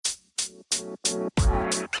Hi,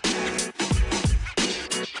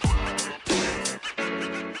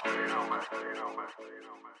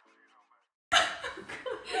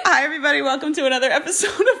 everybody. Welcome to another episode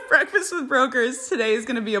of Breakfast with Brokers. Today is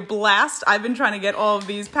going to be a blast. I've been trying to get all of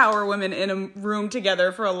these power women in a room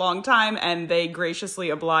together for a long time, and they graciously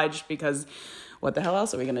obliged because what the hell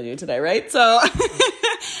else are we going to do today, right? So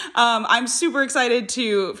I'm super excited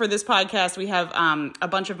for this podcast. We have a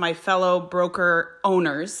bunch of my fellow broker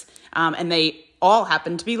owners, and they all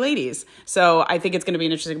happen to be ladies. So I think it's going to be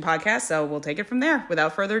an interesting podcast, so we'll take it from there.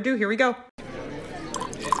 Without further ado, here we go.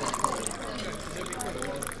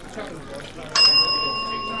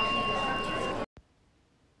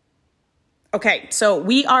 Okay, so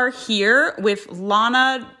we are here with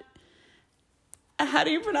Lana. How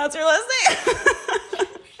do you pronounce her last name?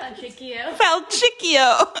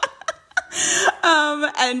 Falchicchio.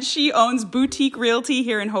 And she owns Boutique Realty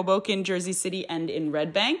here in Hoboken, Jersey City, and in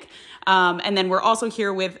Red Bank. And then we're also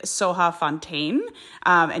here with Soha Fontaine,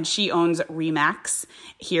 and she owns Remax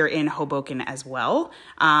here in Hoboken as well.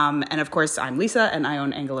 And of course, I'm Lisa, and I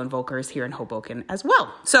own Engel & Volkers here in Hoboken as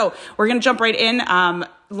well. So we're going to jump right in.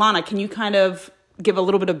 Lana, can you kind of give a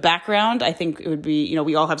little bit of background? I think it would be,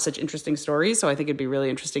 we all have such interesting stories, so I think it'd be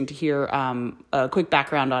really interesting to hear a quick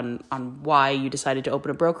background on why you decided to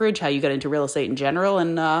open a brokerage, how you got into real estate in general,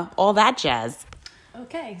 and all that jazz.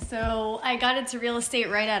 Okay, so I got into real estate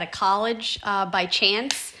right out of college by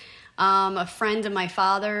chance. A friend of my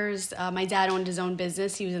father's, my dad owned his own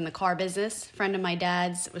business. He was in the car business. A friend of my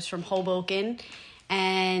dad's was from Hoboken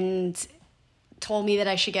and told me that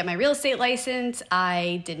I should get my real estate license.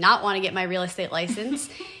 I did not want to get my real estate license.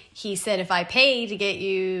 He said, if I pay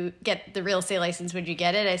to get the real estate license, would you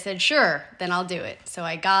get it? I said, sure, then I'll do it. So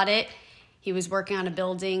I got it. He was working on a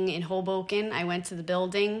building in Hoboken. I went to the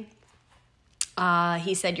building.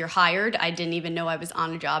 He said, you're hired. I didn't even know I was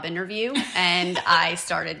on a job interview, and I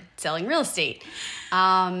started selling real estate.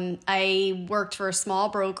 I worked for a small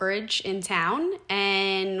brokerage in town,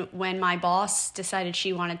 and when my boss decided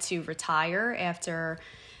she wanted to retire after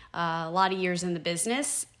a lot of years in the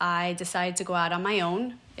business, I decided to go out on my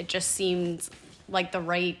own. It just seemed like the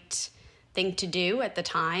right thing to do at the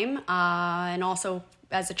time. And also,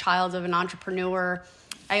 as a child of an entrepreneur,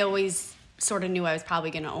 I always sort of knew I was probably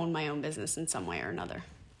going to own my own business in some way or another.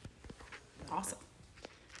 Awesome.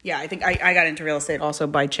 Yeah, I think I got into real estate also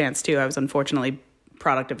by chance too. I was unfortunately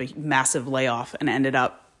product of a massive layoff and ended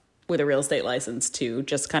up with a real estate license to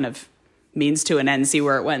just kind of means to an end, see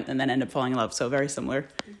where it went, and then end up falling in love. So very similar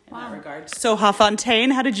in that regard. So Fontaine,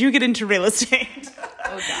 how did you get into real estate?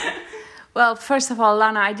 Oh God. Well, first of all,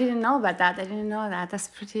 Lana, I didn't know about that. I didn't know that. That's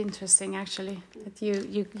pretty interesting, actually, that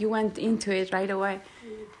you went into it right away.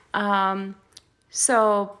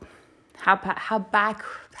 So how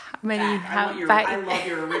many? I love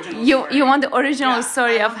your original story. You want the original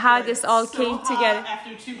story of how this all came together?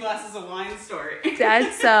 After 2 glasses of wine story.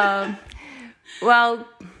 That's well,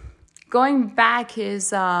 going back is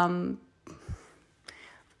coming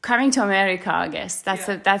to America. I guess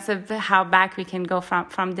that's how back we can go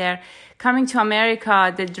from there. Coming to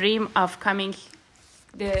America, the dream of coming,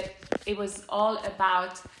 it was all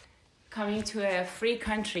about coming to a free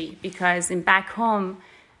country, because back home,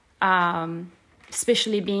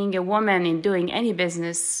 especially being a woman and doing any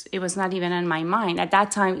business, it was not even in my mind. At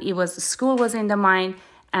that time, school was in the mind,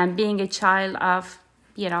 and being a child of,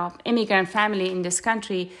 immigrant family in this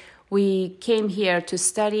country, we came here to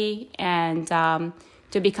study and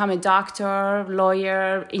to become a doctor,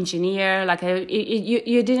 lawyer, engineer.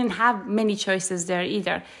 You didn't have many choices there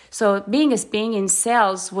either. So being in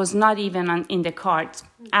sales was not even in the cards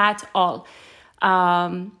at all.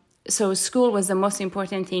 So school was the most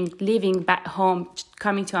important thing, leaving back home,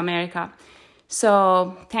 coming to America.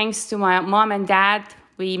 So thanks to my mom and dad,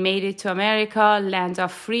 we made it to America, land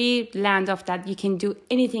of free, land of that you can do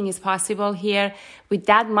anything is possible here. With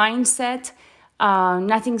that mindset,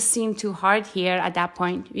 nothing seemed too hard here at that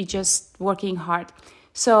point. We just working hard.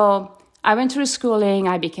 So I went through schooling.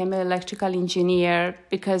 I became an electrical engineer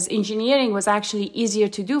because engineering was actually easier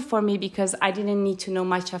to do for me because I didn't need to know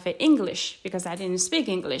much of English because I didn't speak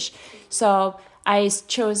English. So I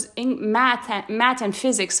chose math and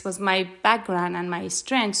physics was my background and my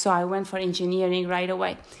strength. So I went for engineering right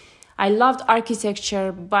away. I loved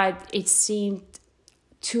architecture, but it seemed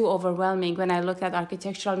too overwhelming. When I looked at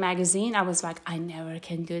architectural magazine, I was like, I never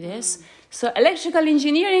can do this. So electrical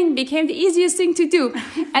engineering became the easiest thing to do.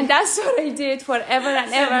 And that's what I did forever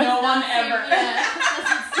and ever. No one ever.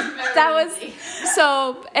 That was,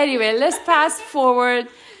 so anyway, let's fast forward.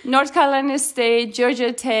 North Carolina State,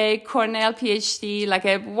 Georgia Tech, Cornell PhD, like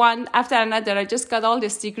one after another. I just got all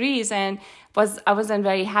these degrees. And I wasn't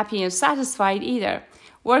very happy and satisfied either.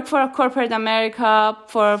 Worked for corporate America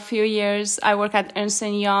for a few years. I worked at Ernst &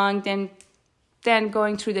 Young, then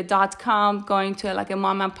going through the .com, going to like a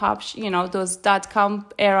mom and pop, those .com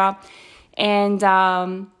era, and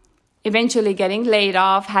eventually getting laid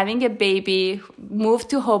off, having a baby, moved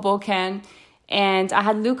to Hoboken, and I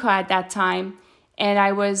had Luca at that time. And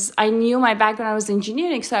I knew my background was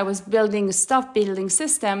engineering, so I was building stuff, building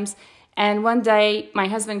systems. And one day, my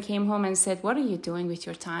husband came home and said, "What are you doing with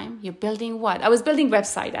your time? You're building what?" I was building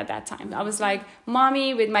website at that time. I was like,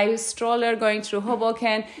 mommy, with my stroller going through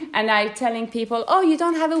Hoboken, and I telling people, "Oh, you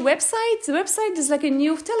don't have a website? The website is like a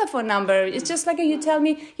new telephone number. It's just like you tell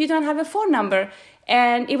me you don't have a phone number."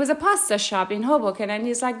 And it was a pasta shop in Hoboken. And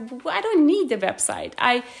he's like, "I don't need the website."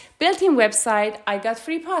 I built him a website. I got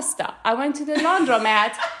free pasta. I went to the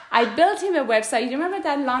laundromat. I built him a website. You remember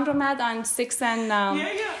that laundromat on 6th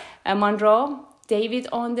and Monroe? David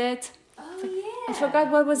owned it. Oh, yeah. I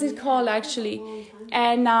forgot what was it called, actually.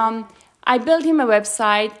 And I built him a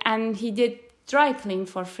website, and he did dry clean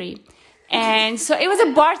for free. And so it was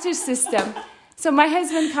a barter system. So my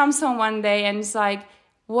husband comes home one day and is like,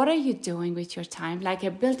 "What are you doing with your time? Like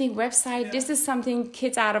a building website? Yeah. This is something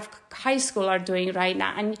kids out of high school are doing right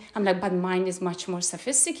now." And I'm like, "But mine is much more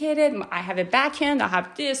sophisticated. I have a back end. I have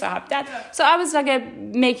this. I have that." Yeah. So I was like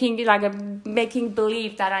making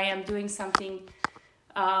believe that I am doing something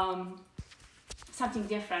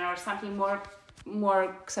different or something more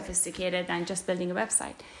sophisticated than just building a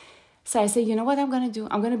website. So I said, "You know what I'm going to do?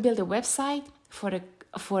 I'm going to build a website for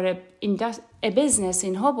a business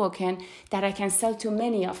in Hoboken that I can sell to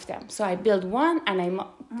many of them." So I build one and I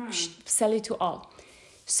sell it to all.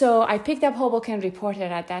 So I picked up Hoboken Reporter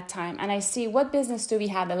at that time, and I see what business do we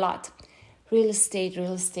have a lot? Real estate.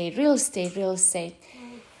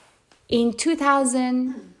 In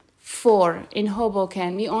 2004 in Hoboken,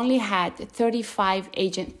 we only had 35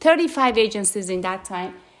 agencies in that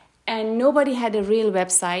time. And nobody had a real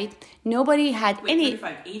website. Nobody had any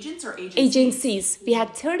 35 agents or agencies. We had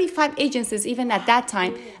 35 agencies even at that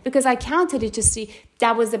time, because I counted it to see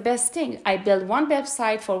that was the best thing. I built one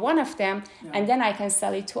website for one of them, and then I can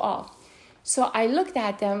sell it to all. So I looked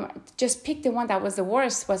at them, just picked the one that was the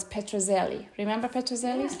worst, was Petrozelli. Remember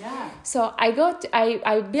Petrozelli? Yeah. So I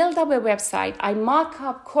built up a website. I mock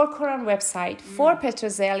up Corcoran website for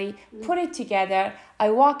Petrozelli, put it together. I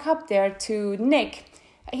walk up there to Nick.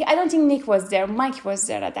 I don't think Nick was there. Mike was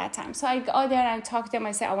there at that time. So I go there and talk to them.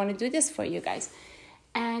 I say, "I want to do this for you guys."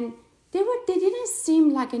 And they didn't seem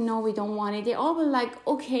like, "No, we don't want it." They all were like,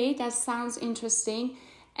 "Okay, that sounds interesting."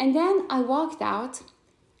 And then I walked out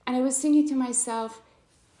and I was thinking to myself,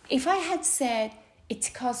 if I had said it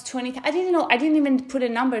costs $20, I didn't know. I didn't even put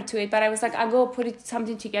a number to it, but I was like, "I'll go put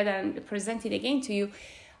something together and present it again to you."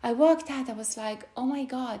 I walked out. I was like, "Oh my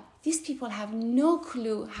God, these people have no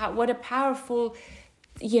clue what a powerful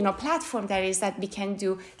platform that is that we can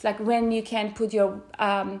do. Like when you can put your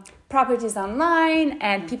properties online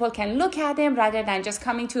and people can look at them rather than just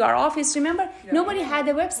coming to our office." Remember? Yeah. Nobody had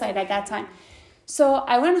a website at that time. So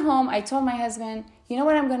I went home. I told my husband, "You know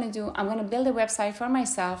what I'm going to do? I'm going to build a website for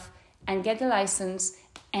myself and get the license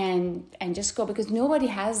and just go, because nobody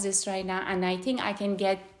has this right now. And I think I can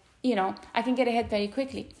get ahead very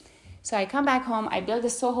quickly." So I come back home. I built a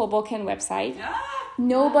Hoboken website.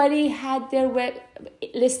 Nobody had their web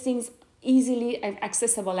listings easily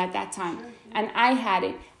accessible at that time. And I had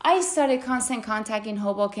it. I started Constant Contact in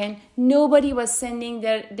Hoboken. Nobody was sending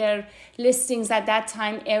their listings at that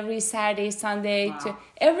time every Saturday, Sunday. Wow.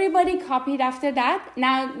 Everybody copied after that.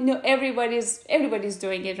 Now everybody's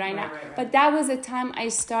doing it right now. Right. But that was the time I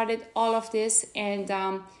started all of this, and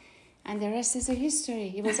the rest is a history.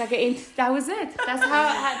 It was like that was it. That's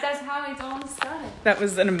how it all started. That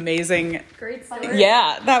was an amazing, great story.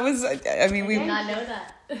 Yeah, that was. I mean, I did not know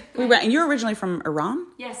that. We went, and you're originally from Iran.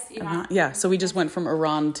 Yes, Iran. Yeah, so we just went from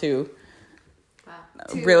Iran to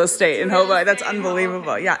real estate in Hoboken. That's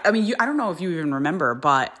unbelievable. Yeah, I mean, I don't know if you even remember,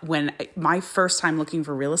 but when my first time looking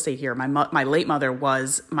for real estate here, my late mother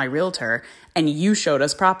was my realtor, and you showed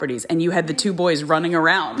us properties, and you had the two boys running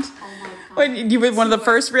around. Oh my God. When you were one of the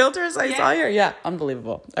first realtors I saw here. Yeah,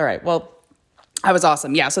 unbelievable. All right, well, that was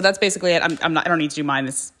awesome. Yeah, so that's basically it. I don't need to do mine.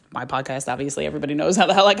 This is my podcast. Obviously, everybody knows how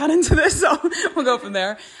the hell I got into this, so we'll go from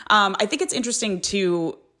there. I think it's interesting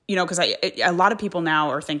to, because a lot of people now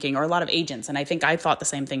are thinking, or a lot of agents, and I think I thought the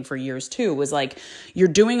same thing for years too, was like, you're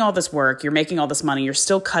doing all this work, you're making all this money, you're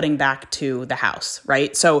still cutting back to the house,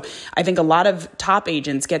 right? So I think a lot of top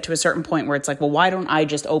agents get to a certain point where it's like, well, why don't I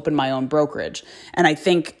just open my own brokerage? And I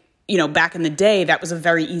think, back in the day, that was a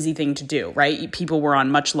very easy thing to do, right? People were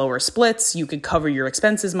on much lower splits. You could cover your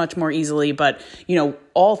expenses much more easily. But,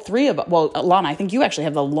 all three of, well, Lana, I think you actually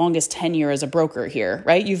have the longest tenure as a broker here,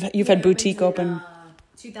 right? You've had boutique open.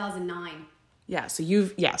 2009. Yeah.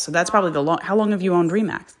 So that's probably how long have you owned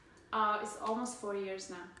RE/MAX? It's almost 4 years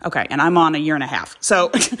now. Okay. And I'm on a year and a half.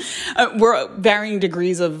 So we're varying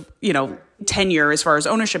degrees of, tenure as far as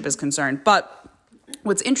ownership is concerned. But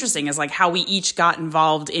what's interesting is like how we each got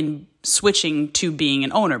involved in switching to being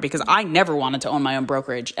an owner, because I never wanted to own my own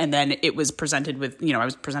brokerage. And then it was presented with, I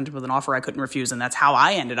was presented with an offer I couldn't refuse. And that's how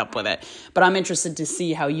I ended up with it. But I'm interested to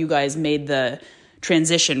see how you guys made the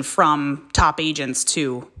transition from top agents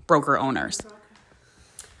to broker owners.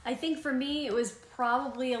 I think for me, it was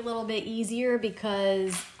probably a little bit easier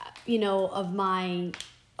because, of my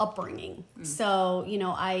upbringing. So,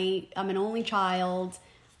 I'm an only child.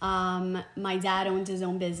 My dad owned his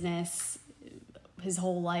own business his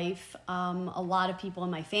whole life. A lot of people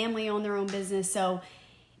in my family own their own business. So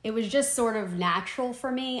it was just sort of natural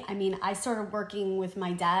for me. I mean, I started working with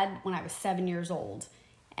my dad when I was 7 years old.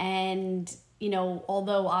 And,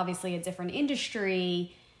 although obviously a different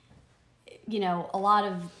industry, a lot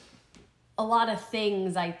of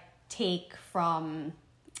things I take from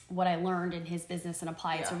what I learned in his business and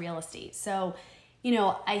apply it to real estate. So,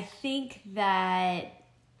 I think that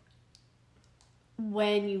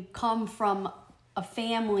when you come from a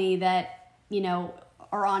family that,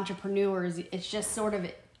 are entrepreneurs, it's just sort of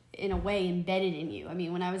in a way embedded in you. I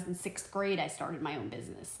mean, when I was in 6th grade, I started my own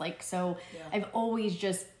business. I've always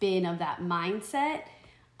just been of that mindset.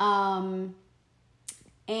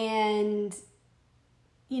 And,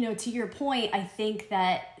 to your point, I think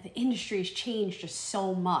that the industry has changed just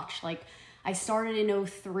so much. Like, I started in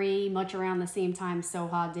 2003, much around the same time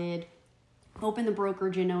Soha did. Opened the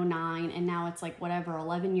brokerage in 2009, and now it's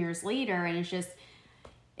 11 years later, and it's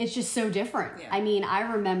just so different. Yeah. I mean, I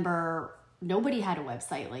remember nobody had a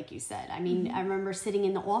website, like you said. I mean, I remember sitting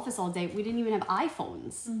in the office all day. We didn't even have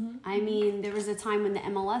iPhones. I mean, there was a time when the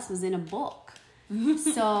MLS was in a book.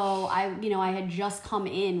 So I had just come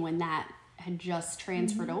in when that had just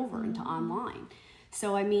transferred over into online.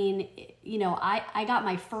 So, I mean, I got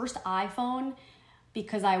my first iPhone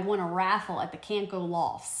because I won a raffle at the Canco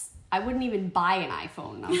Lofts. I wouldn't even buy an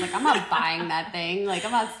iPhone. I was like, I'm not buying that thing.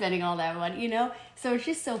 I'm not spending all that money, So it's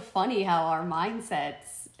just so funny how our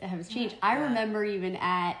mindsets have changed. I remember even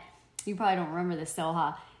you probably don't remember this,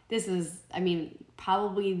 Soha. This was,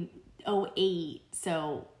 probably 2008.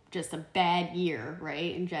 So just a bad year,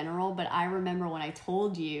 right, in general. But I remember when I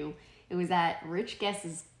told you it was at Rich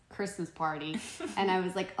Guess's Christmas party. And I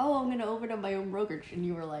was like, I'm going to open up my own brokerage. And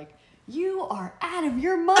you were like, you are out of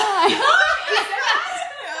your mind.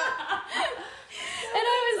 And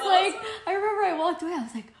I remember I walked away. I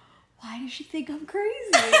was like, why does she think I'm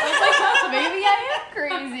crazy? I was like, maybe I am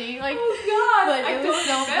crazy. But it was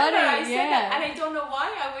so funny. I said that, and I don't know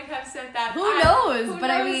why I would have said that. Who knows?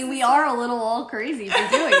 But we are a little all crazy for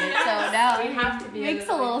doing it. So now we have to be. Makes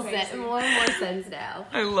a little sense, more sense now.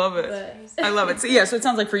 I love it. I love it. So it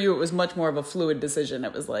sounds like for you it was much more of a fluid decision.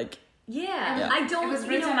 It was like. Yeah. I don't. It was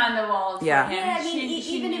written on the wall. Yeah. I mean,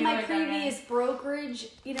 even in my previous brokerage,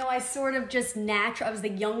 I sort of just I was the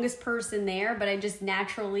youngest person there, but I just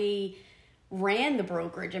naturally ran the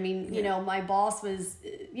brokerage. I mean, my boss was,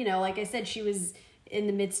 like I said, she was in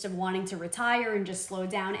the midst of wanting to retire and just slow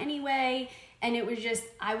down anyway, and it was just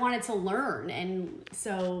I wanted to learn, and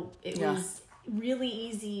so it was really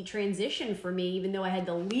easy transition for me, even though I had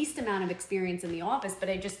the least amount of experience in the office, but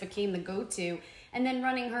I just became the go-to. And then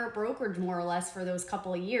running her brokerage more or less for those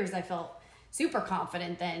couple of years, I felt super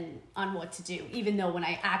confident then on what to do. Even though when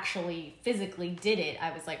I actually physically did it,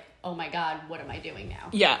 I was like, oh my God, what am I doing now?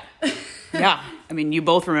 Yeah. Yeah. I mean, you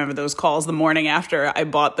both remember those calls the morning after I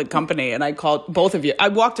bought the company, and I called both of you. I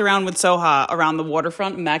walked around with Soha around the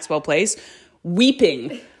waterfront in Maxwell Place,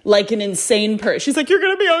 weeping like an insane person. She's like, you're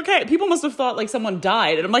going to be okay. People must have thought someone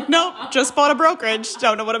died. And I'm like, nope, just bought a brokerage.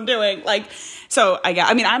 Don't know what I'm doing.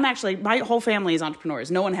 I'm actually, my whole family is entrepreneurs.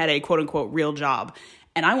 No one had a quote unquote real job.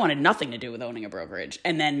 And I wanted nothing to do with owning a brokerage.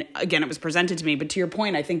 And then again, it was presented to me. But to your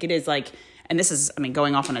point, I think it is and this is,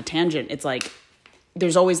 going off on a tangent. It's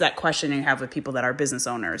there's always that question you have with people that are business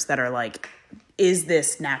owners that are is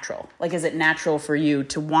this natural? Is it natural for you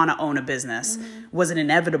to want to own a business? Mm-hmm. Was it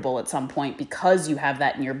inevitable at some point because you have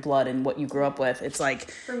that in your blood and what you grew up with? It's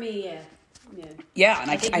for me, yeah. Yeah. Yeah. And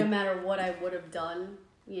I think no matter what I would have done,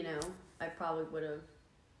 I probably would have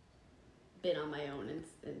been on my own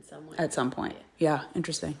in some way. At some point. Yeah.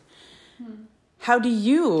 Interesting. How do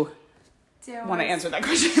you want to answer that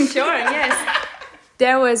question? Sure,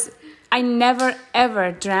 yes. I never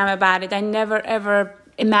ever dreamt about it. I never ever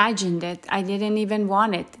imagined it. I didn't even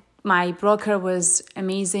want it. My broker was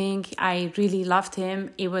amazing. I really loved him.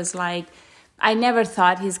 It was like, I never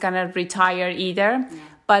thought he's going to retire either. Yeah.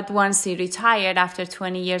 But once he retired after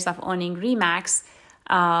 20 years of owning RE/MAX,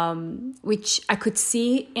 which I could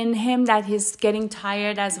see in him that he's getting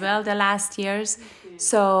tired as well the last years.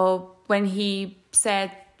 So when he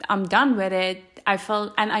said, I'm done with it, I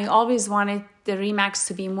felt, and I always wanted the RE/MAX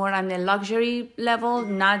to be more on the luxury level,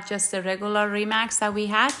 not just the regular RE/MAX that we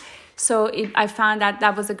had. So I found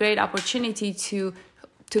that was a great opportunity to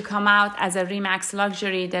come out as a RE/MAX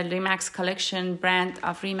luxury, the RE/MAX collection brand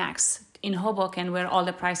of RE/MAX in Hoboken, where all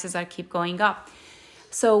the prices are keep going up.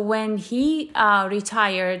 So when he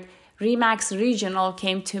retired, RE/MAX Regional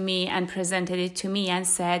came to me and presented it to me and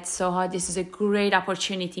said, Soha, this is a great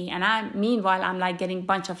opportunity. And meanwhile, I'm like getting a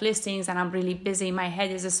bunch of listings and I'm really busy. My head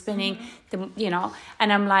is spinning,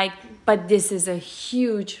 and I'm like, but this is a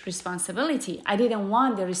huge responsibility. I didn't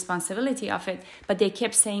want the responsibility of it, but they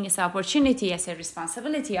kept saying it's an opportunity. I said,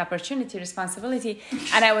 responsibility, opportunity, responsibility.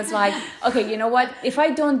 And I was like, okay, you know what? If I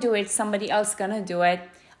don't do it, somebody else gonna do it.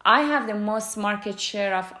 I have the most market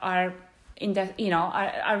share of our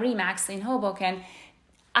RE/MAX in Hoboken.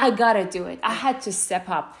 I gotta do it. I had to step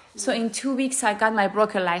up. So in 2 weeks, I got my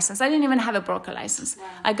broker license. I didn't even have a broker license. Wow.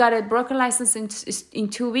 I got a broker license in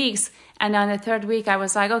 2 weeks. And on the third week, I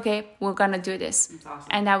was like, okay, we're gonna do this. That's awesome.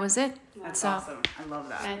 And that was it. That's awesome. I love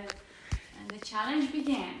that. And the challenge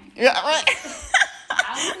began. Yeah, right.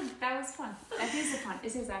 that was fun.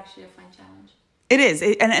 This is actually a fun challenge. It is.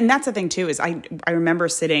 And that's the thing too, is I remember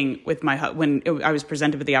sitting with I was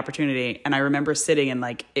presented with the opportunity, and I remember sitting and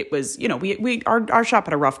like, it was, our shop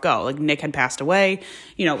had a rough go. Like Nick had passed away,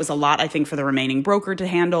 it was a lot, I think, for the remaining broker to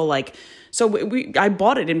handle. Like, so I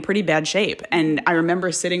bought it in pretty bad shape. And I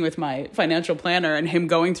remember sitting with my financial planner and him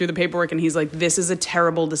going through the paperwork, and he's like, this is a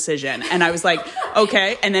terrible decision. And I was like,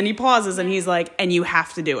 okay. And then he pauses and he's like, and you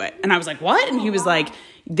have to do it. And I was like, what? And he was like,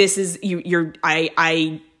 this is,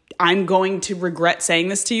 I'm going to regret saying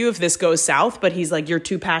this to you if this goes south, but he's like, you're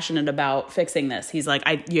too passionate about fixing this. He's like,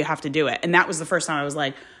 you have to do it. And that was the first time I was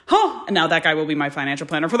like, huh. And now that guy will be my financial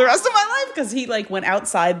planner for the rest of my life, because he like went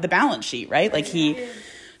outside the balance sheet, right? Like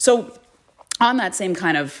so on that same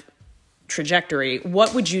kind of trajectory,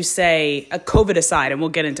 what would you say, COVID aside, and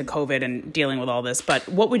we'll get into COVID and dealing with all this, but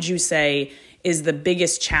what would you say is the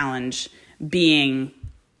biggest challenge being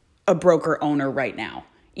a broker owner right now?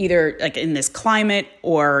 Either like in this climate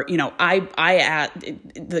or,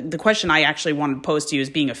 the question I actually wanted to pose to you is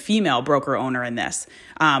being a female broker owner in this.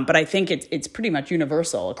 But I think it's pretty much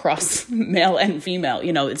universal across male and female.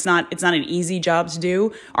 It's not an easy job to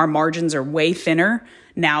do. Our margins are way thinner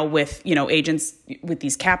now with, agents with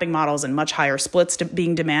these capping models and much higher splits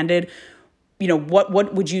being demanded.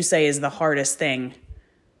 What would you say is the hardest thing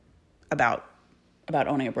about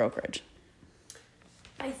owning a brokerage?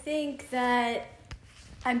 I think that,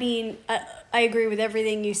 I agree with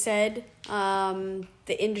everything you said. The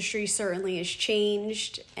industry certainly has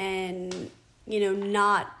changed and,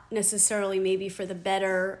 not necessarily maybe for the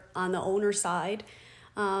better on the owner side.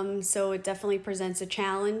 So it definitely presents a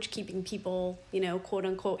challenge, keeping people, quote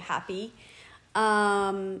unquote, happy.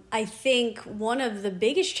 I think one of the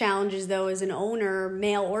biggest challenges, though, as an owner,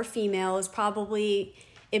 male or female, is probably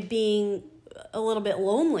it being a little bit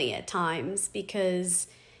lonely at times because,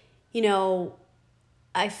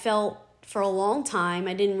 I felt for a long time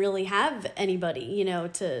I didn't really have anybody,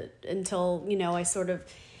 until, I sort of,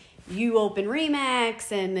 you opened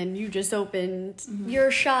RE/MAX and then you just opened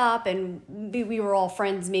your shop, and we were all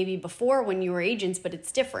friends maybe before when you were agents, but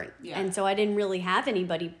it's different. Yeah. And so I didn't really have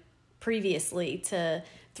anybody previously to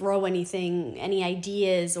throw any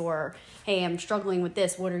ideas or, hey, I'm struggling with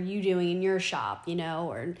this. What are you doing in your shop?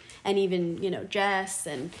 And even, Jess.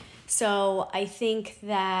 And so I think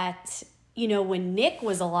that, when Nick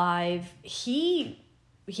was alive, he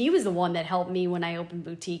was the one that helped me when I opened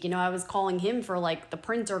boutique. I was calling him for like the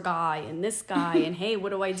printer guy and this guy and hey, what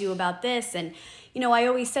do I do about this? And, I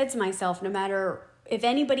always said to myself, no matter if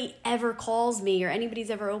anybody ever calls me or anybody's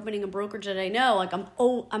ever opening a brokerage that I know, like I'm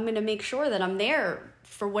going to make sure that I'm there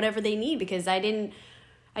for whatever they need, because I didn't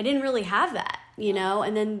really have that,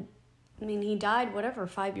 and then, he died,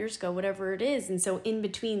 5 years ago, whatever it is. And so in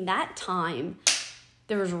between that time,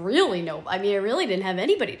 there was really I really didn't have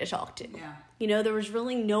anybody to talk to. Yeah. There was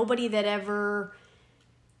really nobody that ever,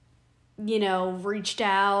 reached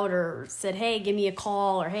out or said, hey, give me a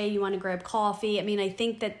call, or hey, you want to grab coffee? I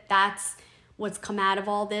think that that's what's come out of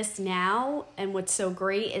all this now. And what's so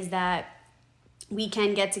great is that we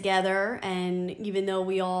can get together, and even though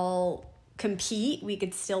we all compete, we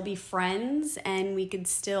could still be friends, and we could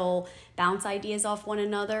still bounce ideas off one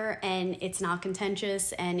another, and it's not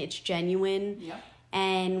contentious and it's genuine. Yep.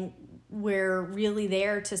 And we're really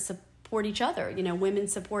there to support each other, women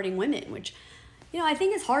supporting women, which, I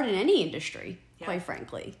think is hard in any industry, quite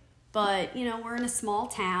frankly. But, we're in a small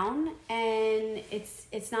town, and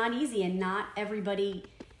it's not easy, and not everybody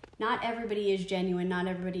is genuine, not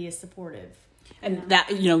everybody is supportive. And that,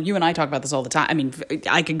 you and I talk about this all the time. I mean,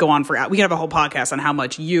 I could go on we could have a whole podcast on how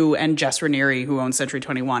much you and Jess Ranieri, who owns Century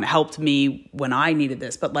 21, helped me when I needed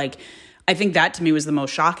this. But I think that to me was the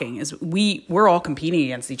most shocking is we're all competing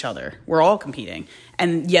against each other. We're all competing.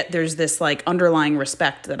 And yet there's this underlying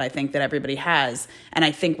respect that I think that everybody has. And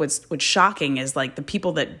I think what's shocking is the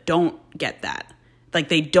people that don't get that.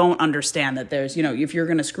 They don't understand that there's, if you're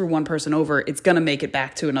going to screw one person over, it's going to make it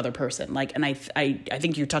back to another person. And I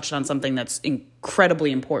think you touched on something that's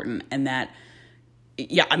incredibly important, and that,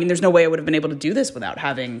 there's no way I would have been able to do this without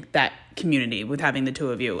having that community, with having the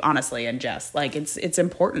two of you, honestly, and Jess. It's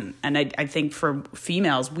important. And I think for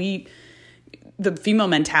females, the female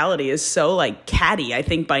mentality is so catty, I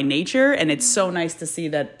think, by nature. And it's so nice to see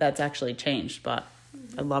that that's actually changed. But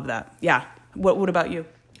I love that. Yeah. What about you?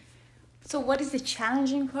 So what is the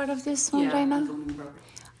challenging part of this one right now?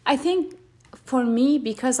 I think for me,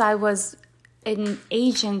 because I was an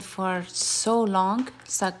agent for so long,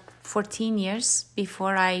 it's 14 years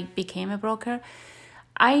before I became a broker,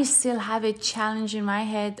 I still have a challenge in my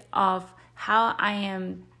head of how I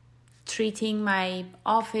am treating my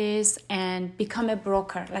office and become a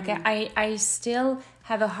broker. I still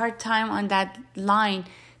have a hard time on that line,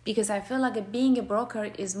 because I feel being a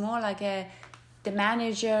broker is more the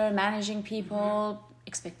manager, managing people,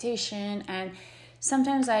 expectation. And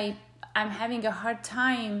sometimes I'm having a hard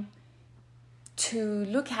time to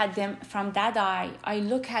look at them from that eye. I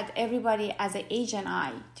look at everybody as an agent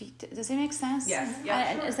eye. Does it make sense? Yes.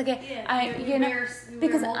 Yeah. It's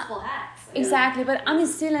because multiple hats. Exactly, but I'm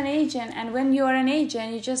still an agent, and when you are an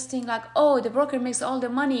agent, you just think the broker makes all the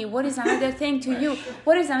money. What is another thing to you?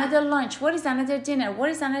 What is another lunch? What is another dinner? What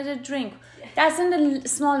is another drink? That's in the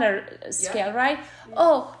smaller scale, right?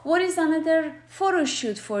 Oh, what is another photo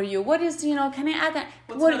shoot for you? What is, can I add that?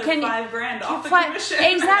 What's another $5,000 off the commission?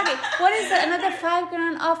 Exactly. What is another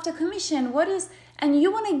 $5,000 off the commission? What is, and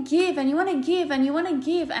you want to give, and you want to give, and you want to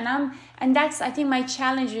give. And that's, I think my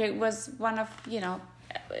challenge was one of,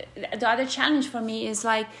 the other challenge for me is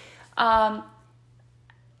that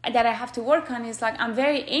I have to work on is I'm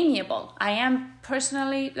very amiable. I am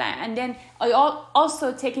personally, and then I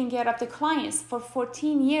also taking care of the clients. For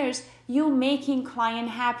 14 years, you making client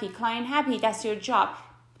happy, that's your job.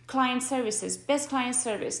 Client services, best client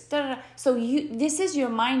service. So this is your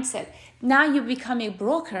mindset. Now you become a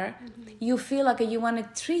broker, you feel you want to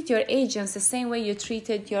treat your agents the same way you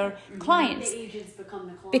treated your clients. The agents become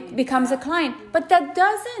the client. Becomes a client. But that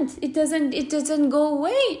doesn't go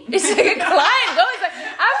away. It's a client goes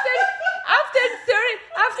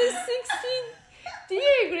after 16, do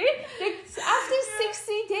you agree? After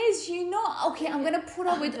 60 days, okay, I'm going to put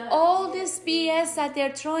up with all this BS that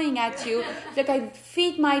they're throwing at you. I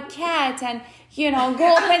feed my cat and,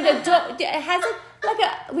 go open the door.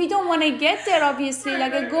 We don't want to get there, obviously.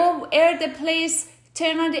 Go air the place,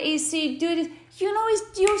 turn on the AC, do this.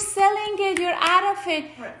 You're selling it, you're out of it.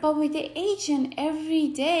 Right. But with the agent every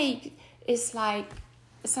day, it's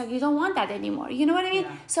you don't want that anymore. You know what I mean?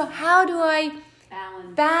 Yeah. So how do I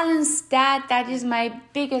balance that? That is my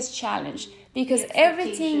biggest challenge, because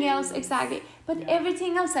everything else, exactly. But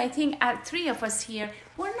everything else, I think, three of us here,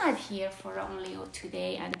 we're not here for only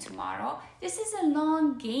today and tomorrow. This is a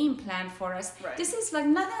long game plan for us. Right. This is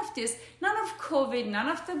none of COVID, none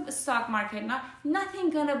of the stock market,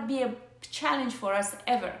 nothing gonna be a challenge for us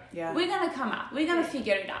ever. Yeah. We're gonna come out. We're gonna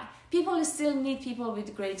figure it out. People still need people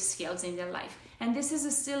with great skills in their life. And this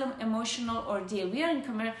is still an emotional ordeal.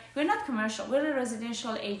 We're not commercial. We're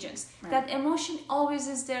residential agents. Right. That emotion always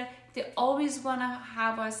is there. They always want to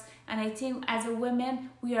have us. And I think as a woman,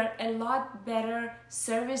 we are a lot better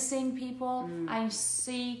servicing people. I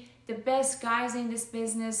see the best guys in this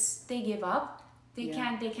business, they give up. They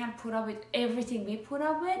can't put up with everything we put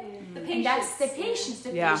up with. And that's the patience.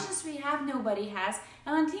 The patience we have, nobody has.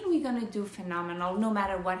 And I think we're going to do phenomenal no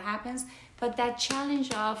matter what happens. But that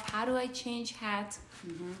challenge of how do I change hats,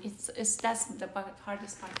 that's the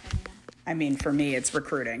hardest part for me. I mean, for me, it's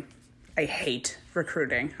recruiting. I hate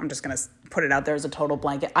recruiting. I'm just going to put it out there as a total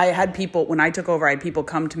blanket. When I took over, I had people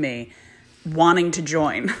come to me wanting to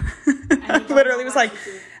join. Literally, it was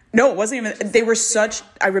no, it wasn't even, they were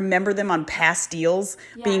I remember them on past deals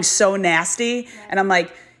being so nasty. And I'm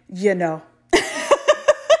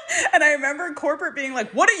And I remember corporate being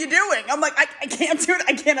like, what are you doing? I'm like, I can't do it.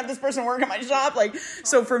 I can't have this person work at my shop. Like,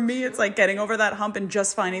 so for me, it's like getting over that hump and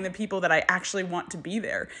just finding the people that I actually want to be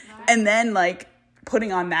there. And then like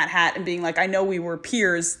putting on that hat and being like, I know we were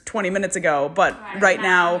peers 20 minutes ago, but right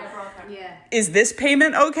now, is this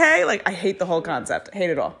payment okay? Like, I hate the whole concept. I hate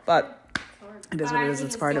it all. But it is what it is.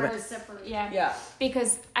 It's part of it. Yeah.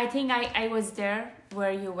 Because I think I was there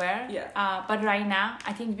where you were. Yeah. But right now,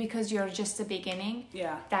 I think because you're just the beginning,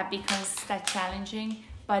 that becomes that challenging.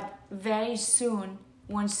 But very soon,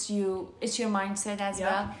 once it's your mindset as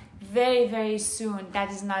well. Very, very soon,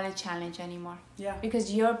 that is not a challenge anymore. Yeah.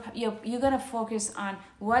 Because you're gonna focus on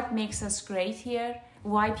what makes us great here,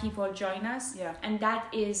 why people join us, and that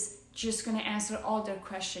is just gonna answer all their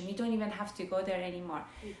questions. You don't even have to go there anymore.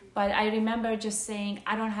 But I remember just saying,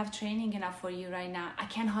 I don't have training enough for you right now. I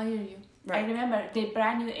can't hire you. Right. I remember the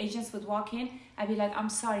brand new agents would walk in. I'd be like, I'm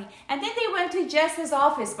sorry. And then they went to Jess's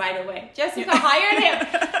office, by the way. Jessica hired him.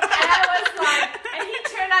 And I was like, and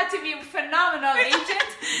he turned out to be a phenomenal agent.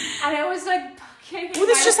 And I was like, okay. Well,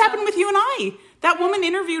 this just happened with you and I. That woman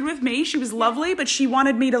interviewed with me. She was lovely, but she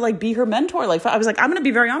wanted me to like be her mentor. Like, I was like, I'm going to be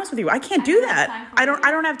very honest with you. I can't do that. I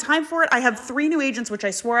don't have time for it. I have 3 new agents, which I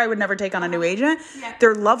swore I would never take on a new agent. Yeah.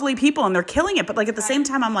 They're lovely people and they're killing it. But like at the same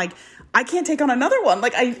time, I'm like, I can't take on another one.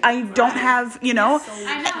 Like I don't have, you know.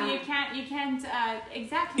 I know you can't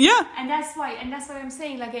exactly. Yeah. And that's what I'm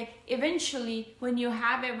saying. Like eventually, when you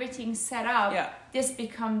have everything set up, this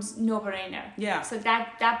becomes no-brainer. Yeah. So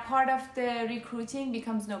that part of the recruiting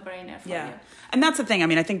becomes no-brainer for you. And that's the thing. I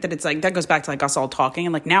mean, I think that it's like, that goes back to like us all talking.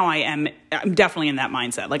 And like now I'm definitely in that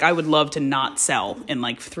mindset. Like I would love to not sell in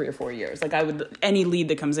like 3 or 4 years. Like any lead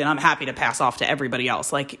that comes in, I'm happy to pass off to everybody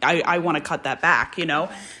else. Like I want to cut that back, you know?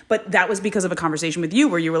 But that was because of a conversation with you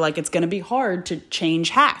where you were like, it's going to be hard to change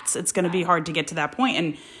hats. It's going to be hard to get to that point.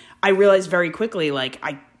 And I realized very quickly, like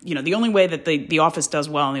the only way that the office does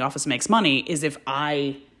well and the office makes money is if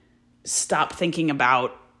I stop thinking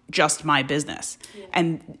about just my business.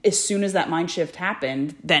 And as soon as that mind shift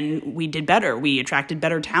happened, then we did better. We attracted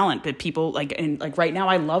better talent, but people like right now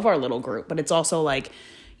I love our little group, but it's also like,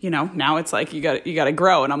 now it's like you got to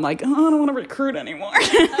grow. And I'm like, oh, I don't want to recruit anymore.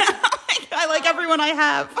 I like everyone I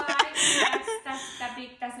have.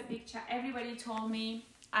 That's a big challenge. Everybody told me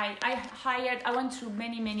I went through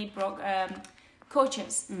many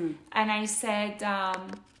coaches, and I said,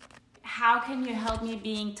 how can you help me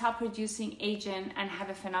being top producing agent and have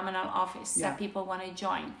a phenomenal office that people want to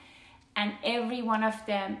join? And every one of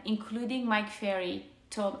them, including Mike Ferry,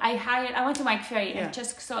 I went to Mike Ferry and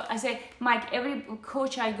I said, Mike, every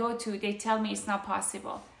coach I go to, they tell me it's not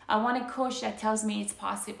possible. I want a coach that tells me it's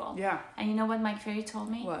possible. Yeah. And you know what Mike Ferry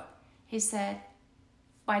told me? What? He said,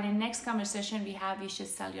 by the next conversation we have, you should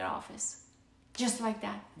sell your office. Just like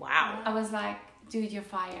that. Wow. I was like, dude, you're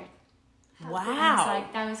fired. Wow. I was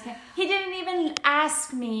like, that was. He didn't even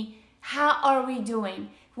ask me, how are we doing?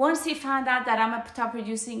 Once he found out that I'm a top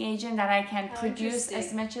producing agent, that I can produce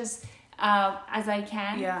as much as I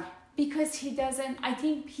can. Yeah. Because he doesn't, I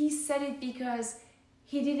think he said it because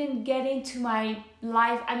he didn't get into my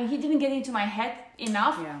life. I mean, he didn't get into my head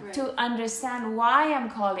enough to understand why I'm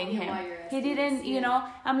calling him. He didn't,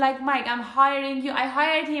 I'm like, Mike, I'm hiring you. I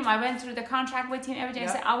hired him. I went through the contract with him, everything.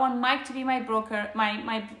 I said, I want Mike to be my broker,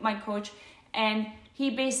 my coach. And he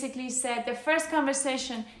basically said, the first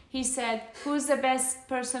conversation, he said, who's the best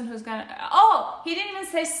person who's going to... Oh, he didn't even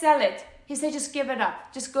say sell it. He said, just give it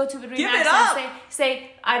up. Just go to the RE/MAX and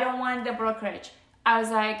say, I don't want the brokerage. I was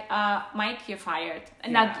like, Mike, you're fired.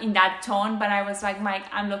 Not in that tone, but I was like, Mike,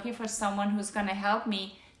 I'm looking for someone who's going to help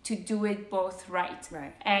me to do it both right.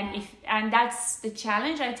 And that's the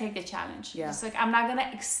challenge. I take the challenge. Yeah. It's like, I'm not going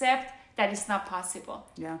to accept that it's not possible.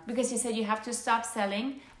 Yeah. Because he said you have to stop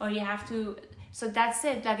selling or you have to... So that's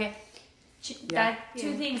it. Like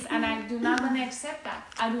two things. And I do not want to accept that.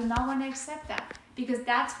 I do not want to accept that. Because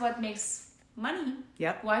that's what makes money.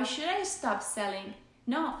 Yep. Why should I stop selling?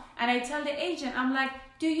 No. And I tell the agent, I'm like,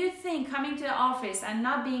 do you think coming to the office and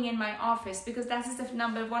not being in my office, because that is the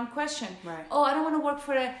number one question. Right. Oh, I don't want to work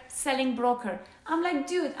for a selling broker. I'm like,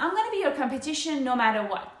 dude, I'm going to be your competition no matter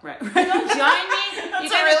what. Right. You don't join me.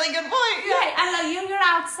 That's a really good point. Right. And like, you're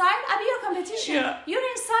outside, I'll be your competition. Yeah. You're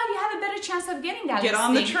inside, you have a better chance of getting that listing. Get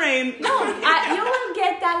on the train. No, you will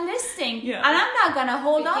get that listing. Yeah. And I'm not going to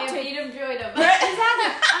hold on to it. You can't beat them, join them. Exactly.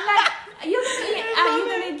 I'm like, you're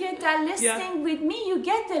gonna get that listing with me. You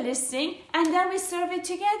get the listing, and then we serve it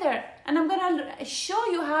together. And I'm gonna show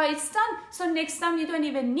you how it's done. So next time you don't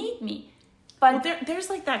even need me. But there's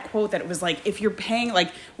like that quote that it was like, if you're paying,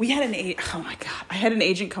 like we had oh my God, I had an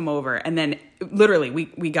agent come over, and then literally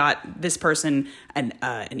we got this person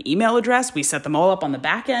an email address. We set them all up on the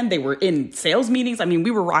back end. They were in sales meetings. I mean,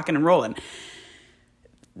 we were rocking and rolling.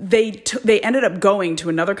 They ended up going to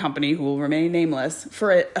another company who will remain nameless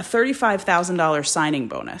for a $35,000 signing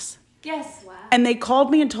bonus. yes. Wow. And they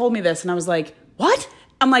called me and told me this, and I was like, what?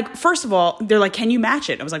 I'm like, first of all, they're like, can you match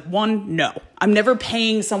it? I was like, one, no. I'm never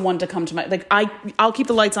paying someone to come to my, like, I'll keep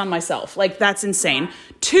the lights on myself. Like, that's insane.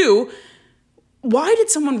 Two, why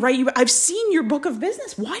did someone write you? I've seen your book of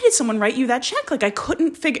business. Why did someone write you that check? Like, I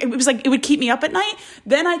couldn't figure, it was like, it would keep me up at night.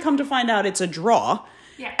 Then I come to find out it's a draw.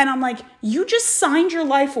 Yeah. And I'm like, you just signed your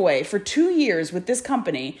life away for 2 years with this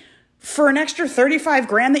company for an extra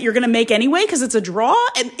 $35,000 that you're going to make anyway, because it's a draw.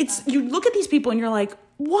 And you look at these people and you're like,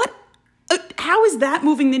 what? How is that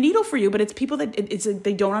moving the needle for you? But it's people that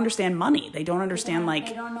they don't understand money. They don't understand They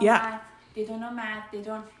don't know math. They don't know math.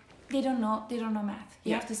 They don't know math.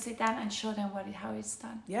 You have to sit down and show them how it's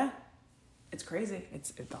done. Yeah. It's crazy.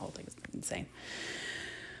 The whole thing is insane.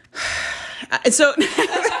 So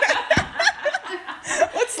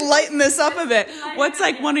let's lighten this up a bit. What's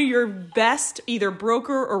like one of your best either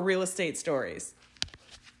broker or real estate stories?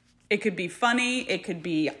 It could be funny. It could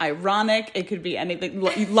be ironic. It could be anything.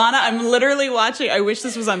 Lana, I'm literally watching. I wish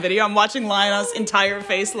this was on video. I'm watching Lana's entire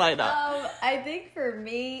face light up. I think for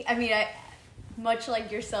me, I mean, much like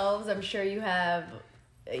yourselves, I'm sure you have,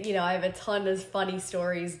 I have a ton of funny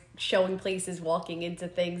stories showing places, walking into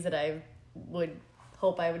things that I would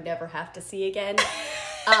hope I would never have to see again.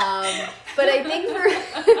 But I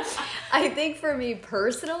think for me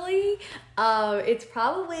personally, it's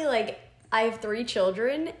probably like, I have 3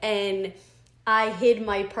 children, and I hid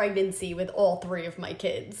my pregnancy with all 3 of my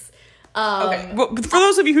kids. Okay. Well, for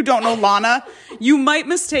those of you who don't know Lana, you might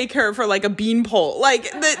mistake her for like a beanpole. Like,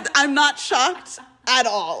 I'm not shocked at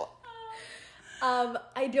all.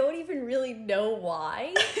 I don't even really know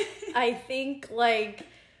why. I think like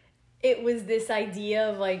it was this idea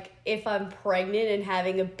of like, if I'm pregnant and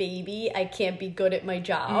having a baby, I can't be good at my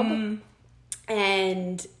job.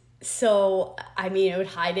 And so, I mean, I would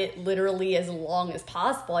hide it literally as long as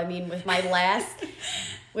possible. I mean, with my last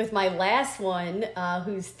one,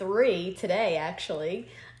 who's 3 today, actually,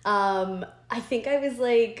 I think I was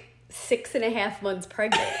like 6.5 months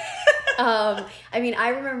pregnant. I mean, I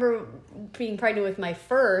remember being pregnant with my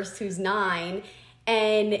first, who's 9,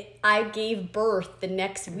 and I gave birth the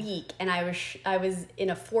next week, and I was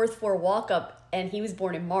in a 4th floor walk-up, and he was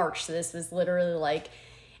born in March, so this was literally like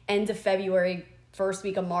end of February, first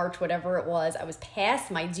week of March, whatever it was. I was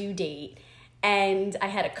past my due date, and I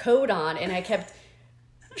had a coat on, and I kept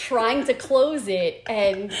trying to close it,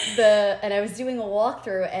 and I was doing a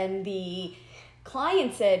walkthrough, and the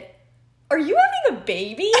client said, "Are you having a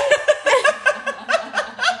baby?"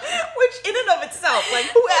 Which in and of itself, like,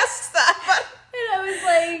 who asks that? And I was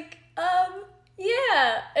like,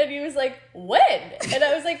 yeah. And he was like, "When?" And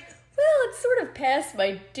I was like, well, it's sort of past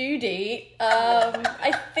my due date.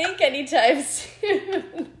 I think anytime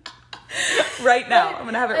soon. Right now. I'm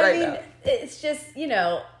going to have it now. It's just,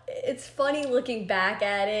 it's funny looking back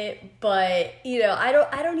at it, but, I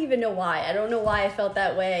don't even know why. I don't know why I felt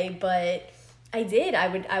that way, but I did. I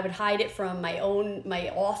would hide it from my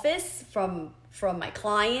office, from my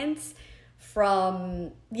clients,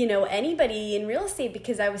 from, anybody in real estate,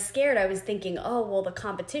 because I was scared. I was thinking, oh, well, the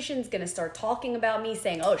competition's going to start talking about me,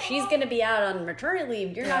 saying, oh, she's going to be out on maternity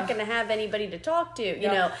leave. You're not going to have anybody to talk to, you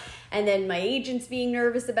know. And then my agents being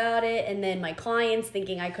nervous about it, and then my clients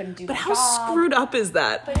thinking I couldn't do the job. But how screwed up is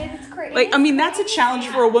that? But it's crazy. Like, I mean, that's a challenge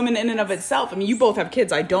for a woman in and of itself. I mean, you both have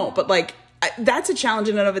kids. I don't. But, like, that's a challenge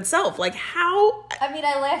in and of itself. Like, how? I mean,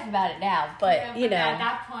 I laugh about it now, but at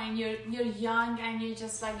that point you're young, and you're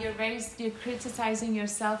just like you're criticizing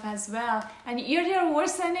yourself as well, and you're your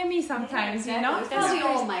worst enemy sometimes. Yeah, exactly. That's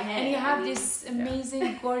all in my head. And you have these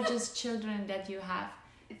amazing, gorgeous children that you have.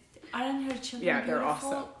 Aren't your children they're beautiful?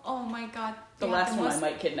 awesome. Oh my God! The last one I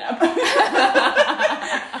might kidnap.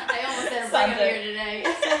 I almost had to bring him here today.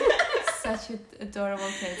 Such adorable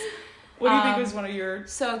kids. What do you think was one of your...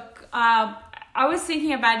 So, I was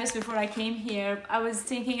thinking about this before I came here. I was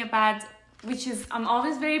thinking about, which is, I'm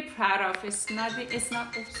always very proud of. It's not, oops,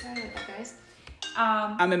 sorry, guys.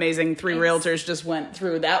 I'm amazing. 3 realtors just went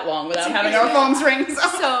through that long without having our phones ring.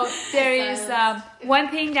 So there is one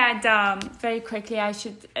thing that very quickly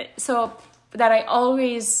that I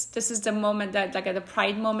always, this is the moment that, like, the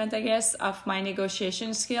pride moment, I guess, of my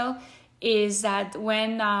negotiation skill, is that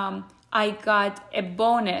when I got a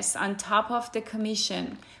bonus on top of the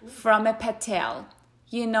commission from a patel,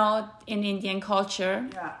 in Indian culture.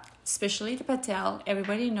 Yeah. especially the Patel.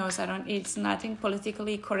 Everybody knows it's nothing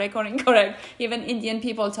politically correct or incorrect. Even Indian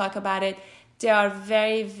people talk about it. They are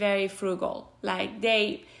very, very frugal. Like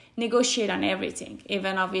they negotiate on everything,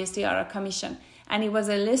 even obviously our commission. And it was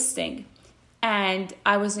a listing. And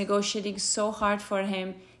I was negotiating so hard for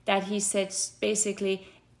him that he said basically,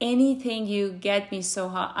 anything you get me,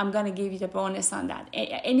 Soha, I'm going to give you the bonus on that.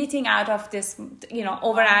 Anything out of this,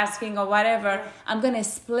 over asking or whatever, I'm going to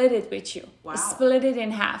split it with you. Wow. Split it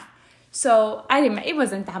in half. So it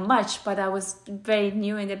wasn't that much, but I was very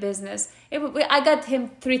new in the business. I got him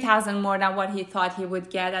 3,000 more than what he thought he would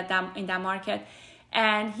get in that market.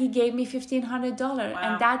 And he gave me $1,500. Wow.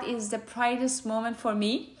 And that is the proudest moment for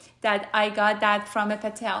me, that I got that from a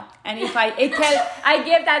Patel. And if I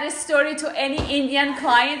give that story to any Indian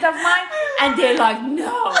client of mine, and they're like,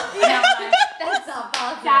 no. And I'm like, That's not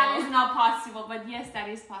possible. that is not possible. But yes, that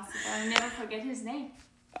is possible. I'll never forget his name.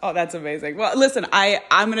 Oh, that's amazing. Well, listen,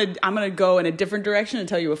 I'm gonna go in a different direction and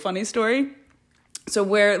tell you a funny story. So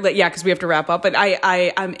because we have to wrap up, but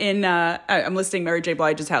I'm listing Mary J.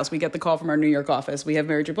 Blige's house. We get the call from our New York office. We have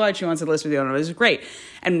Mary J. Blige. She wants to list with the owner. This is great.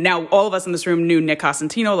 And now all of us in this room knew Nick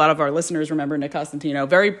Costantino. A lot of our listeners remember Nick Costantino.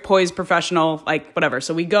 Very poised professional, like whatever.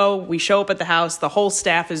 So we show up at the house. The whole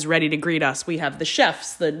staff is ready to greet us. We have the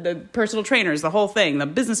chefs, the personal trainers, the whole thing, the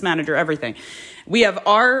business manager, everything. We have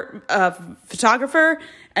our photographer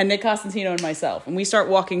and Nick Costantino and myself. And we start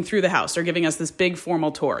walking through the house. They're giving us this big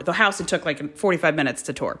formal tour. The house, it took like 45 minutes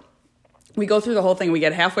to tour. We go through the whole thing. We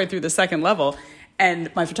get halfway through the second level. And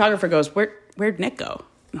my photographer goes, where'd Nick go?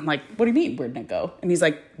 And I'm like, what do you mean, where'd Nick go? And he's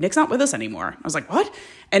like, Nick's not with us anymore. I was like, what?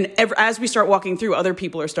 And as we start walking through, other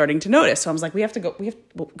people are starting to notice. So I was like, we have to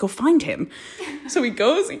go find him. So he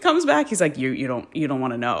comes back. He's like, you don't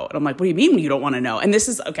want to know. And I'm like, what do you mean you don't want to know? And this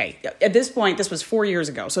is, okay, at this point, this was 4 years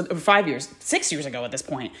ago. So 6 years ago at this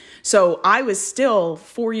point. So I was still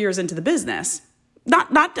 4 years into the business.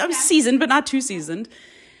 Not seasoned, but not too seasoned.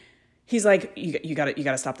 He's like, you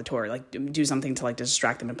gotta stop the tour, like do something to like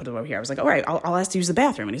distract them and put them over here. I was like, all right, I'll ask to use the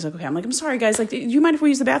bathroom. And he's like, okay. I'm like, I'm sorry guys, like, do you mind if we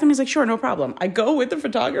use the bathroom? He's like, sure, no problem. I go with the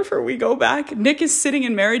photographer, we go back. Nick is sitting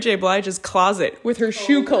in Mary J. Blige's closet with her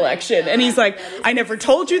shoe collection. And he's like, I never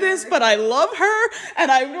told you this, but I love her.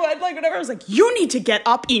 And I'd like whatever. I was like, you need to get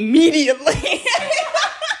up immediately.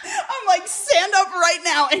 I'm like, stand up right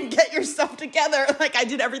now and get your stuff together. Like I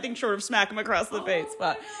did everything short of smack him across the face,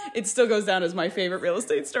 but it still goes down as my favorite real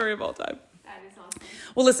estate story of all time. That is awesome.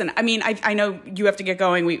 Well, listen, I mean, I know you have to get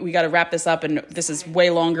going. We got to wrap this up, and this is way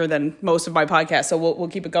longer than most of my podcasts, so we'll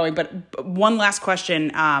keep it going. But one last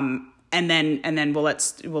question, and then we'll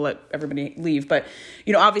let everybody leave. But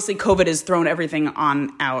obviously, COVID has thrown everything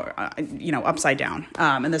on our upside down.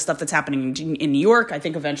 And the stuff that's happening in New York, I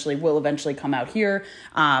think will eventually come out here.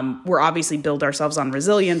 We're obviously build ourselves on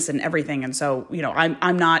resilience and everything. And so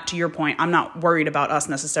I'm not, to your point, I'm not worried about us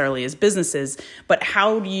necessarily as businesses. But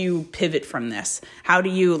how do you pivot from this? How do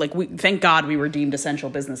you thank God we were deemed essential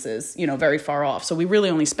businesses, very far off. So we really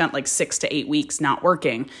only spent like 6 to 8 weeks not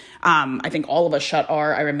working. I think all of us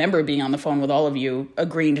I remember being on the phone with all of you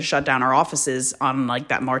agreeing to shut down our offices on like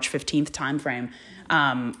that March 15th timeframe.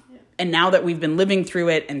 And now that we've been living through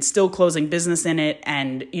it and still closing business in it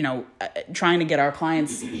and, trying to get our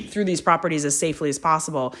clients through these properties as safely as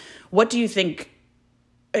possible, what do you think,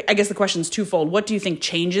 I guess the question is twofold. What do you think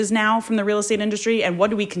changes now from the real estate industry? And what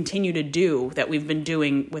do we continue to do that we've been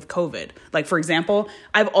doing with COVID? Like, for example,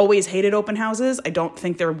 I've always hated open houses. I don't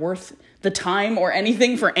think they're worth the time or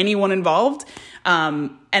anything for anyone involved.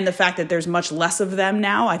 And the fact that there's much less of them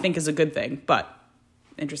now, I think is a good thing. But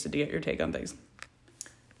interested to get your take on things.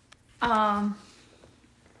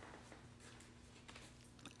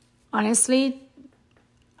 Honestly,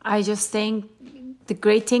 I just think the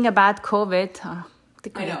great thing about COVID,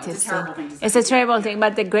 it's a terrible thing,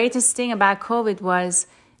 but the greatest thing about COVID was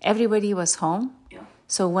everybody was home. Yeah.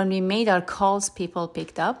 So when we made our calls, people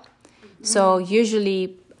picked up. Mm-hmm. So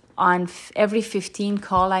usually on every 15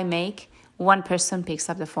 call I make, one person picks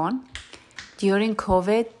up the phone. During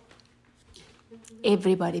COVID,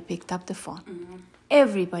 everybody picked up the phone. Mm-hmm.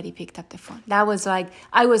 Everybody picked up the phone. That was like,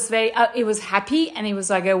 I was it was happy, and it was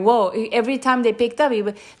like, whoa. Every time they picked up, it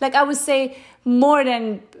was, like I would say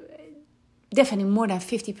definitely more than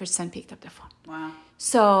 50% picked up the phone. Wow.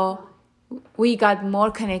 So we got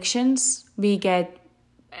more connections.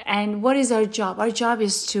 And what is our job? Our job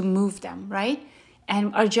is to move them, right?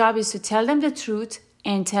 And our job is to tell them the truth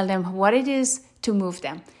and tell them what it is to move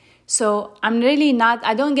them. So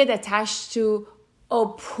I don't get attached to,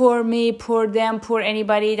 oh, poor me, poor them, poor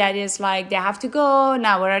anybody that is like, they have to go.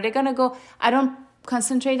 Now, where are they going to go? I don't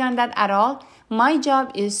concentrate on that at all. My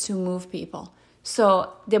job is to move people.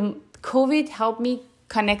 So the COVID helped me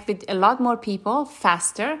connect with a lot more people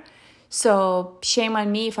faster. So shame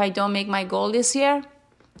on me if I don't make my goal this year.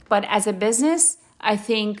 But as a business, I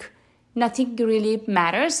think nothing really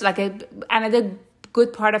matters. Like another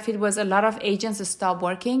good part of it was a lot of agents stopped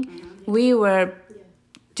working. Mm-hmm. We were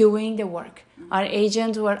doing the work. Our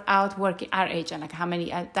agents were out working. Our agent, like how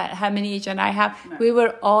many agents I have, we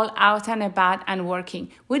were all out and about and working.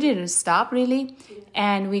 We didn't stop really,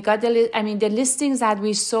 and we got the listings that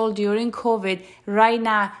we sold during COVID. Right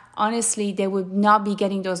now, honestly, they would not be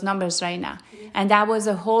getting those numbers right now. And that was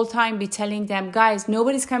the whole time be telling them, guys,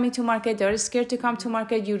 nobody's coming to market. They're scared to come to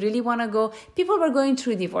market. You really want to go. People were going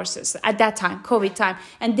through divorces at that time, COVID time,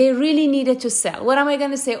 and they really needed to sell. What am I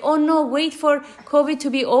going to say? Oh, no, wait for COVID to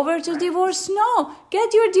be over to divorce? No,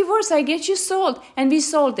 get your divorce. I get you sold. And we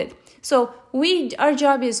sold it. So our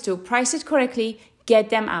job is to price it correctly, get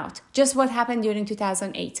them out. Just what happened during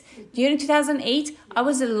 2008. During 2008, I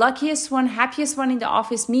was the luckiest one, happiest one in the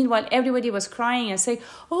office. Meanwhile, everybody was crying and saying,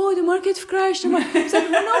 oh, the market crashed. It's like,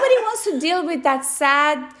 nobody wants to deal with that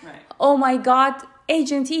sad, oh my God,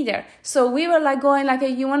 agent either. So we were like going like,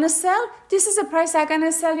 you want to sell? This is the price I'm going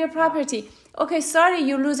to sell your property. Okay, sorry,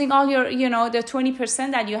 you're losing all your, the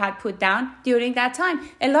 20% that you had put down during that time.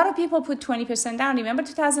 A lot of people put 20% down. Remember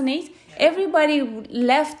 2008? Everybody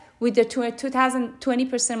left with the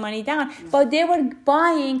 20% money down, but they were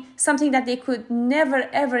buying something that they could never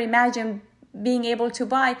ever imagine being able to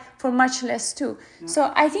buy for much less too.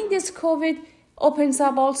 So I think this COVID opens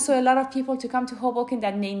up also a lot of people to come to Hoboken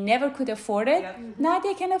that they never could afford it. Now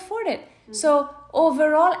they can afford it. So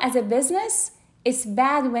overall, as a business, it's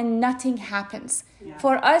bad when nothing happens.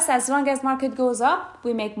 For us, as long as market goes up,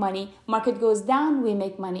 we make money. Market goes down, we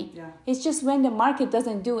make money. It's just when the market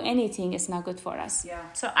doesn't do anything, it's not good for us.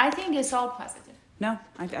 So I think it's all positive. No,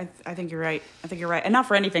 I think you're right. I think you're right. And not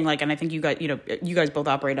for anything, like, and I think you guys both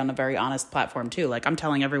operate on a very honest platform too. Like, I'm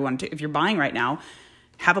telling everyone to, if you're buying right now,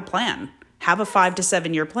 have a plan. Have a 5 to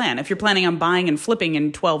 7 year plan. If you're planning on buying and flipping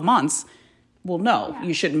in 12 months, well, no,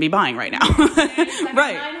 you shouldn't be buying right now.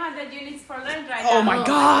 Right. 900 units for rent right now. Oh my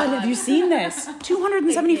God, have you seen this?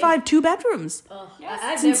 275 2 bedrooms.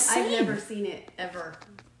 I've never seen it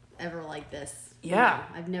ever like this. Yeah.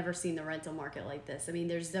 I've never seen the rental market like this. I mean,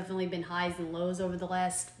 there's definitely been highs and lows over the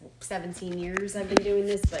last 17 years I've been doing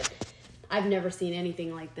this, but I've never seen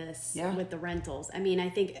anything like this with the rentals. I mean, I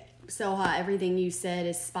think, Soha, everything you said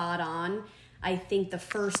is spot on. I think the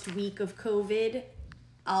first week of COVID,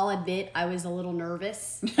 I'll admit I was a little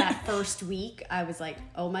nervous. That first week, I was like,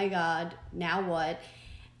 oh my God, now what?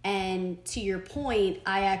 And to your point,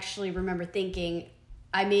 I actually remember thinking,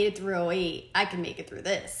 I made it through 08. I can make it through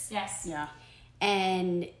this. Yes. Yeah.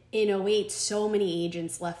 And in 08, so many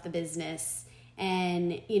agents left the business.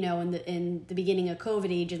 And, in the beginning of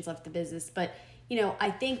COVID, agents left the business. But,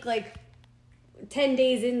 I think like 10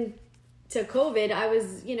 days into COVID, I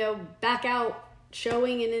was, back out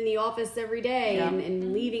showing and in the office every day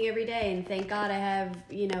and leaving every day. And thank God I have,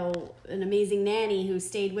 an amazing nanny who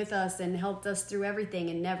stayed with us and helped us through everything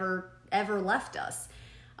and never, ever left us.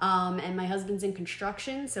 And my husband's in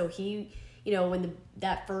construction. So he, when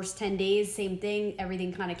that first 10 days, same thing,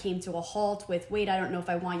 everything kind of came to a halt with, wait, I don't know if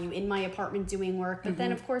I want you in my apartment doing work. But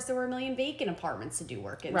then, of course, there were a million vacant apartments to do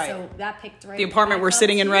work in. Right. So that picked right the apartment we're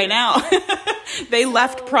sitting in right now. They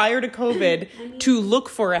left prior to COVID to look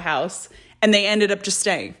for a house, and they ended up just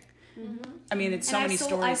staying. I mean, it's so many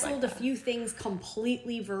stories. I sold a few things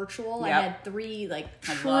completely virtual. Yep. I had 3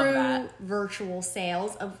 true virtual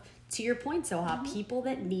sales of, to your point, Soha, people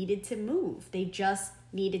that needed to move. They just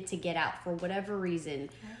needed to get out for whatever reason,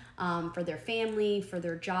 for their family, for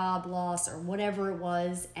their job loss, or whatever it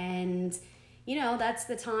was. And, that's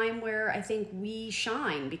the time where I think we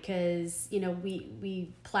shine because,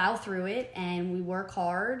 we plow through it and we work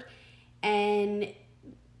hard and,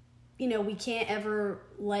 we can't ever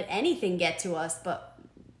let anything get to us, but,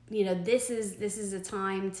 this is a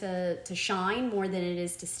time to shine more than it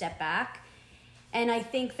is to step back. And I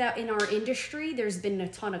think that in our industry, there's been a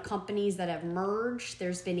ton of companies that have merged.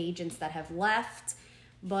 There's been agents that have left.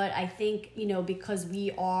 But I think, because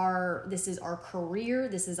this is our career,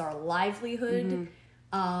 this is our livelihood,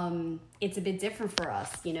 it's a bit different for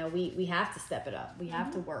us. We have to step it up. We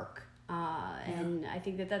have to work. And I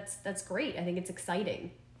think that's great. I think it's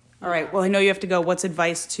exciting. All right. Well, I know you have to go. What's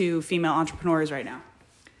advice to female entrepreneurs right now?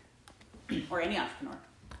 Or any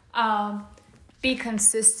entrepreneur? Be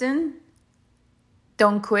consistent.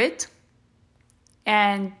 Don't quit.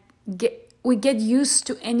 And we get used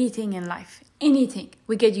to anything in life. anything.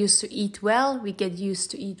 We get used to eat well, we get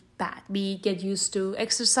used to eat bad. We get used to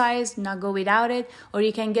exercise, not go without it, or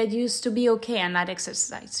you can get used to be okay and not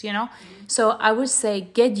exercise, you know? So I would say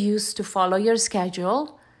get used to follow your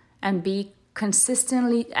schedule and be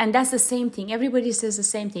consistently, and that's the same thing. Everybody says the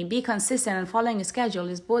same thing. Be consistent and following a schedule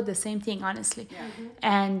is both the same thing, honestly. Yeah.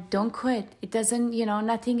 And don't quit. It doesn't,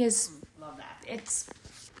 nothing is, love that.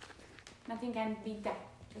 Nothing can beat that.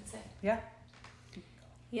 That's it. Yeah.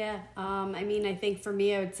 Yeah. I think for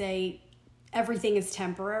me, I would say everything is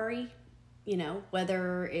temporary,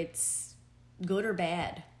 whether it's good or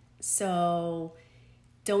bad. So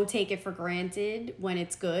don't take it for granted when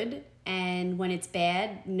it's good. And when it's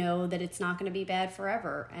bad, know that it's not going to be bad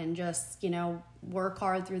forever. And just, work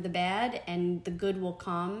hard through the bad and the good will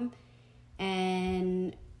come.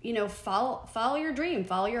 And, follow your dream,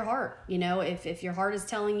 follow your heart. If your heart is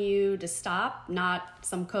telling you to stop, not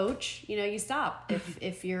some coach, you stop.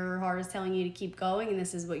 If your heart is telling you to keep going and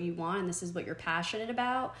this is what you want and this is what you're passionate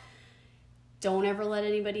about, don't ever let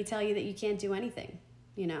anybody tell you that you can't do anything,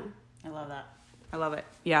 I love that. I love it.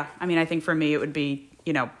 Yeah. I think for me, it would be,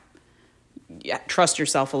 trust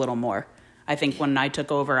yourself a little more. I think when I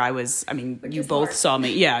took over, you both saw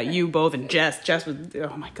me. Yeah, you both and Jess. Jess was,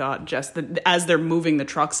 oh my God, Jess. As they're moving the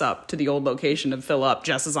trucks up to the old location to fill up,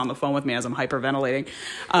 Jess is on the phone with me as I'm hyperventilating.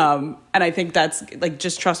 And I think that's like,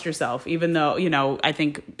 just trust yourself, even though, I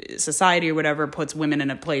think society or whatever puts women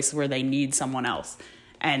in a place where they need someone else.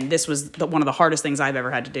 And this was one of the hardest things I've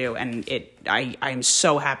ever had to do. And I'm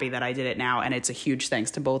so happy that I did it now. And it's a huge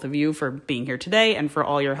thanks to both of you for being here today and for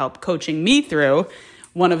all your help coaching me through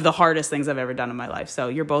one of the hardest things I've ever done in my life. So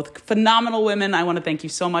you're both phenomenal women. I want to thank you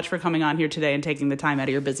so much for coming on here today and taking the time out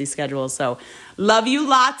of your busy schedules. So love you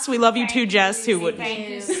lots. We love you too, Jess. Thank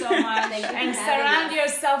you so much. And surround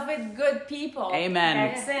yourself with good people.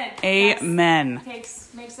 Amen. That's it. Amen.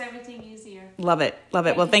 Makes everything easier. Love it. Love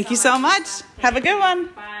it. Well, thank you so much. Have a good one.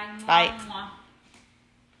 Bye. Bye.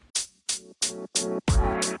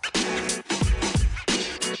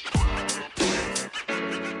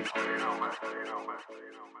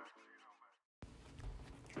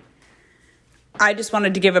 I just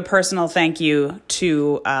wanted to give a personal thank you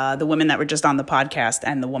to the women that were just on the podcast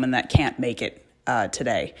and the woman that can't make it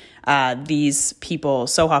today. These people,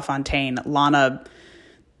 Soha Fontaine, Lana,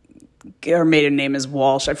 her maiden name is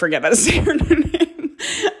Walsh. I forget how to say her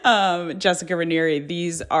name. Jessica Ranieri.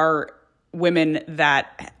 These are women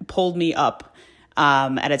that pulled me up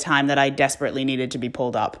at a time that I desperately needed to be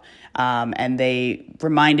pulled up. And they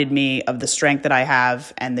reminded me of the strength that I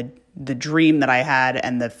have and the dream that I had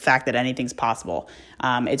and the fact that anything's possible.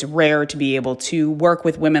 It's rare to be able to work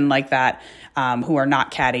with women like that who are not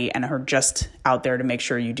catty and are just out there to make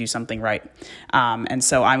sure you do something right. And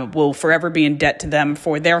so I will forever be in debt to them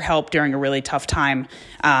for their help during a really tough time.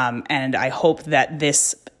 And I hope that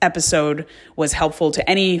this episode was helpful to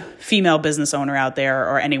any female business owner out there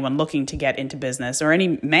or anyone looking to get into business or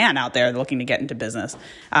any man out there looking to get into business.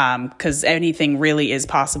 Because anything really is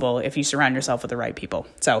possible if you surround yourself with the right people.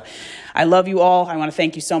 So I love you all. I want to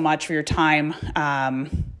thank you so much for your time.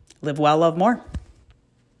 Live well, love more.